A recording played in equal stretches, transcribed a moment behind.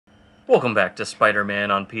Welcome back to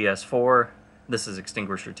Spider-Man on PS4. This is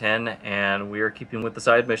Extinguisher 10, and we are keeping with the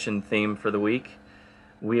side mission theme for the week.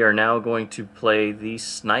 We are now going to play the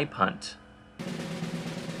Snipe Hunt.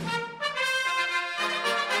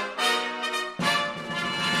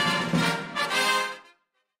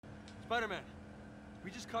 Spider-Man,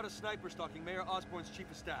 we just caught a sniper stalking Mayor Osborn's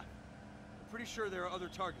chief of staff. I'm pretty sure there are other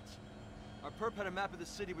targets. Our perp had a map of the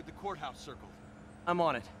city with the courthouse circled. I'm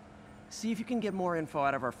on it. See if you can get more info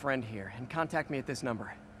out of our friend here, and contact me at this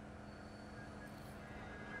number.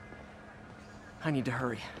 I need to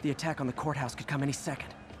hurry. The attack on the courthouse could come any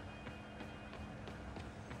second.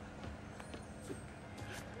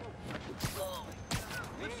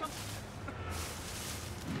 Let's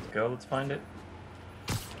go, let's find it.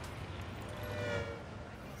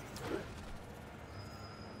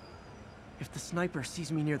 If the sniper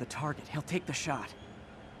sees me near the target, he'll take the shot.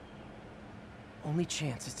 Only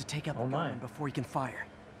chance is to take out the gunman before he can fire.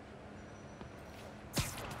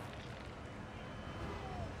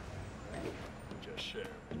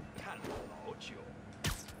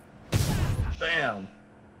 Bam!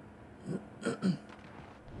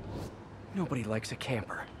 Nobody likes a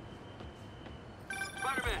camper.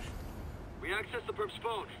 Spider-Man, we accessed the perp's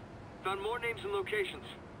phone. Found more names and locations.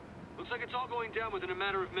 Looks like it's all going down within a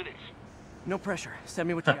matter of minutes. No pressure. Send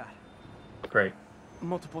me what you got. Great.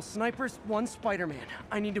 Multiple snipers, one Spider-Man.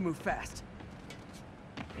 I need to move fast.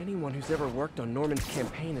 Anyone who's ever worked on Norman's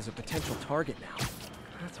campaign is a potential target now.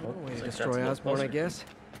 That's one way to destroy Osborn, I guess.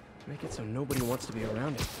 Make it so nobody wants to be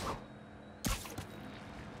around him.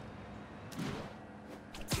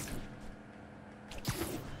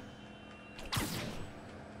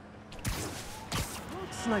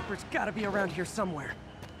 Sniper's gotta be around here somewhere.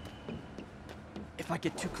 If I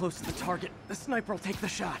get too close to the target, the sniper will take the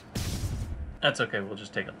shot. That's okay, we'll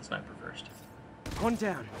just take out the sniper first. One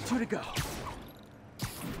down, two to go.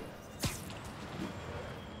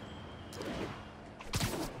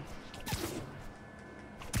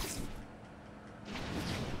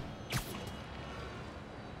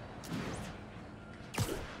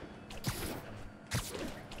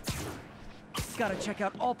 Gotta check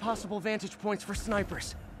out all possible vantage points for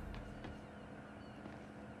snipers.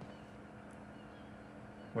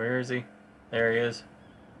 Where is he? There he is.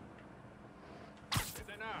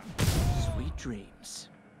 Sweet dreams.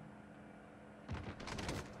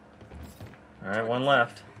 Alright, one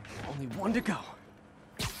left. Only one to go.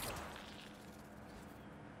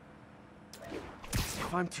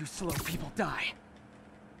 If I'm too slow, people die.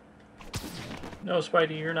 No,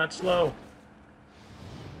 Spidey, you're not slow.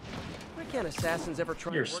 Why can't assassins ever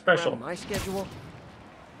try You're to work special. around my schedule?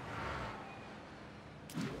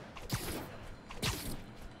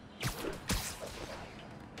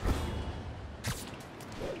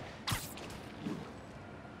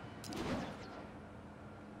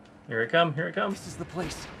 Here it come, here it comes. This is the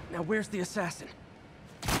place. Now where's the assassin?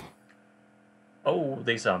 Oh,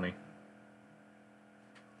 they saw me.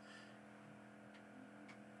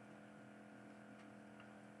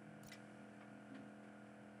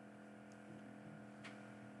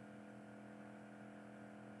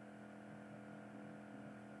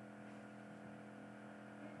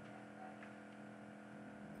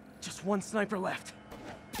 Just one sniper left.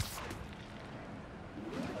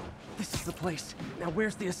 This is the place. Now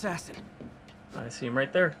where's the assassin? I see him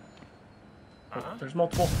right there. Oh, there's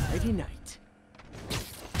multiple. Friday night.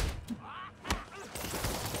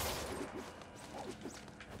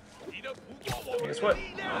 Guess what?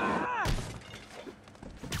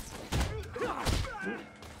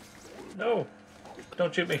 No!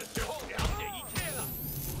 Don't shoot me.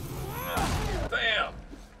 Bam!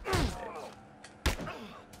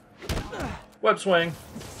 Web swing.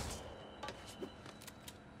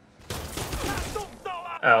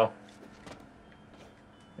 Ow.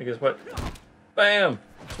 I guess what? Bam!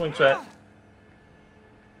 Swing set.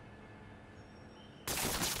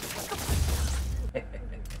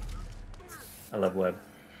 I love web.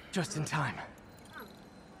 Just in time.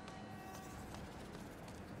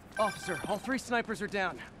 Officer, all three snipers are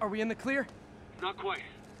down. Are we in the clear? Not quite.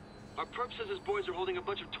 Our perp says his boys are holding a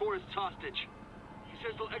bunch of tourists hostage. He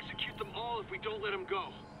says they'll execute them all if we don't let them go.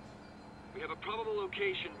 We have a probable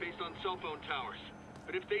location based on cell phone towers.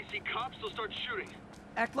 But if they see cops, they'll start shooting.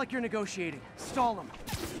 Act like you're negotiating. Stall them.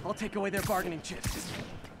 I'll take away their bargaining chips.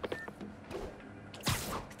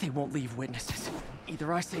 They won't leave witnesses.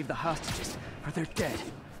 Either I save the hostages, or they're dead.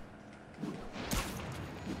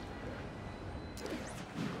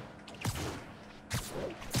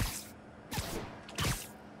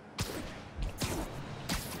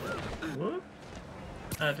 Whoop.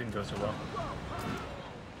 That didn't go so well.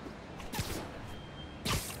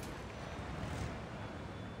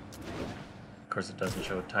 course, it doesn't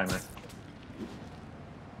show a timer.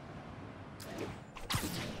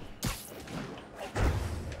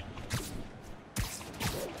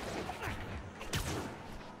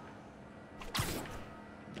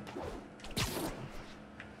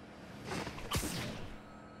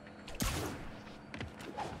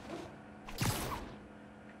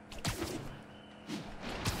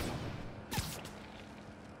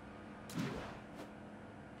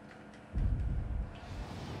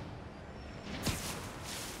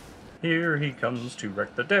 Here he comes to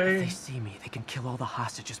wreck the day. If they see me, they can kill all the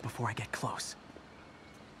hostages before I get close.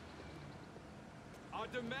 Our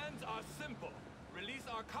demands are simple. Release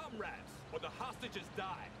our comrades, or the hostages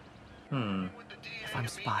die. If I'm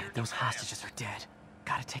spotted, those hostages are dead.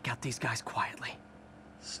 Gotta take out these guys quietly.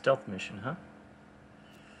 Stealth mission, huh?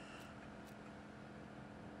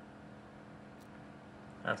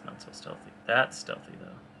 That's not so stealthy. That's stealthy, though.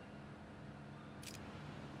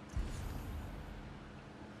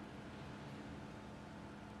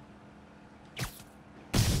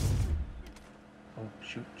 Oh,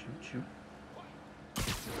 shoot, shoot, shoot.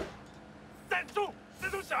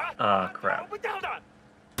 Ah, crap.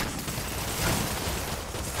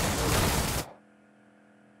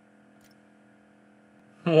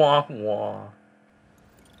 Wah, wah.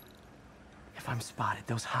 If I'm spotted,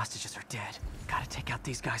 those hostages are dead. Gotta take out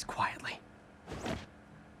these guys quietly.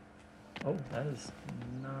 Oh, that is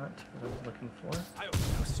not what I was looking for.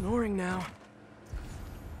 No snoring now.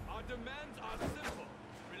 Our demands are simple.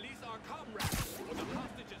 Release our comrades, or the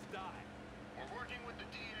hostages die. We're working with the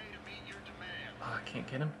DA to meet your demand. Oh, I can't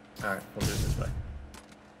get him? Alright, we'll do it this way.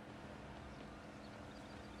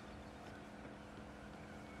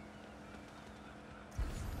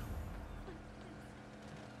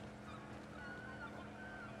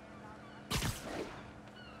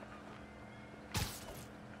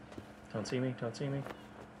 Don't see me, don't see me.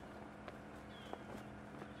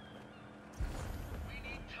 We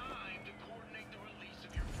need time to coordinate the release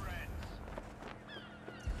of your friends.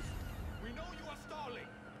 We know you are stalling.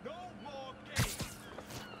 No more games.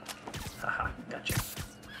 Haha, gotcha.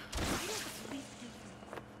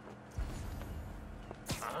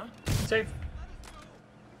 Huh? Safe.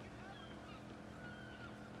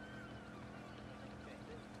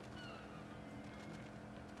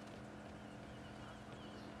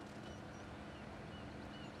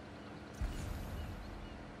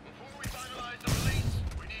 Before we finalize the release,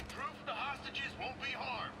 we need proof the hostages won't be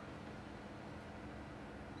harmed.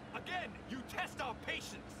 Again, you test our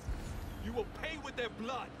patience. You will pay with their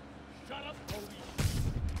blood. Shut up, police.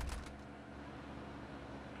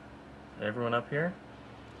 Everyone up here?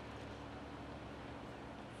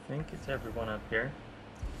 I think it's everyone up here.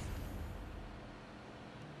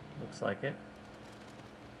 Looks like it.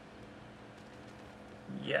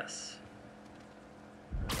 Yes.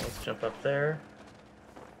 Let's jump up there.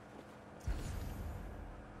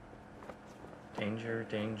 Danger,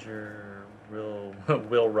 danger, Will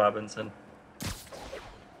Robinson.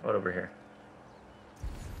 What over here?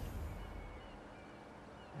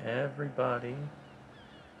 Everybody.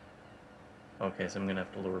 Okay, so I'm gonna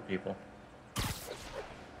have to lure people.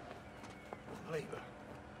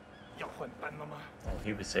 Oh,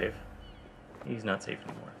 he was safe. He's not safe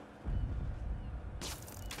anymore.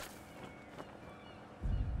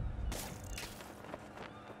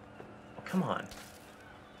 Oh, come on.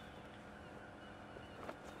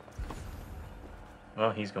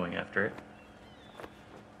 Well, he's going after it.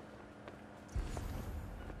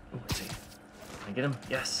 Ooh, let's see. Can I get him?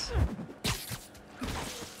 Yes!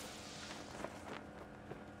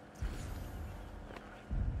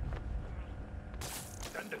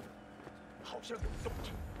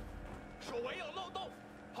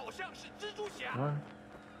 Come on.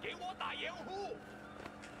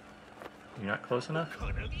 You're not close enough? Can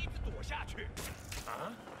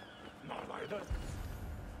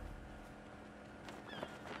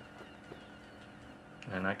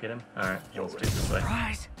I not get him? Alright, let's do it this way.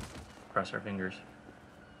 Surprise! Cross our fingers.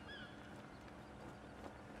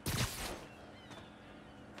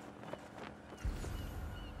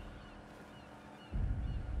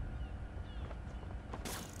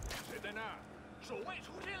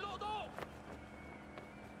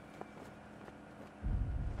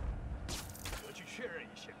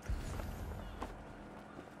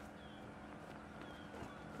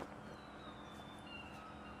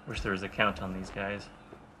 Wish there was a count on these guys.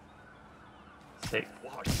 Safe.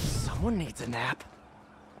 Someone needs a nap.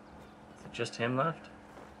 Is it just him left?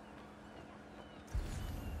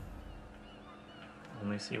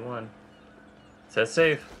 Only see one. It says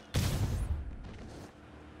safe.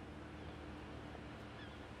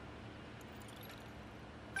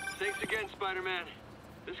 Thanks again, Spider-Man.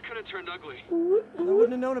 This could have turned ugly. I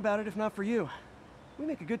wouldn't have known about it if not for you. We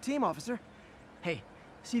make a good team, officer. Hey,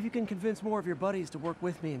 see if you can convince more of your buddies to work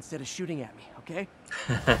with me instead of shooting at me, okay?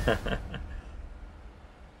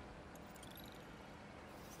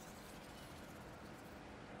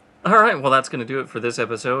 Alright, well that's going to do it for this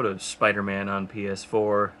episode of Spider-Man on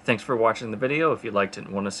PS4. Thanks for watching the video. If you liked it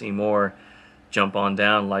and want to see more, jump on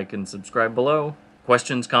down, like, and subscribe below.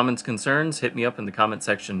 Questions, comments, concerns, hit me up in the comment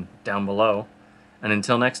section down below. And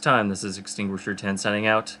until next time, this is Extinguisher 10 signing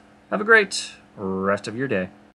out. Have a great rest of your day.